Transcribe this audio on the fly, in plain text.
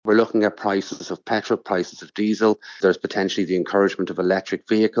We're looking at prices of petrol, prices of diesel. There's potentially the encouragement of electric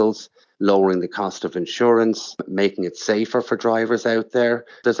vehicles, lowering the cost of insurance, making it safer for drivers out there.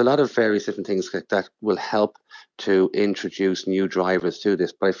 There's a lot of various different things that will help to introduce new drivers to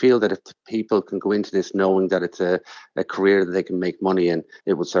this. But I feel that if people can go into this knowing that it's a career that they can make money in,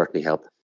 it would certainly help.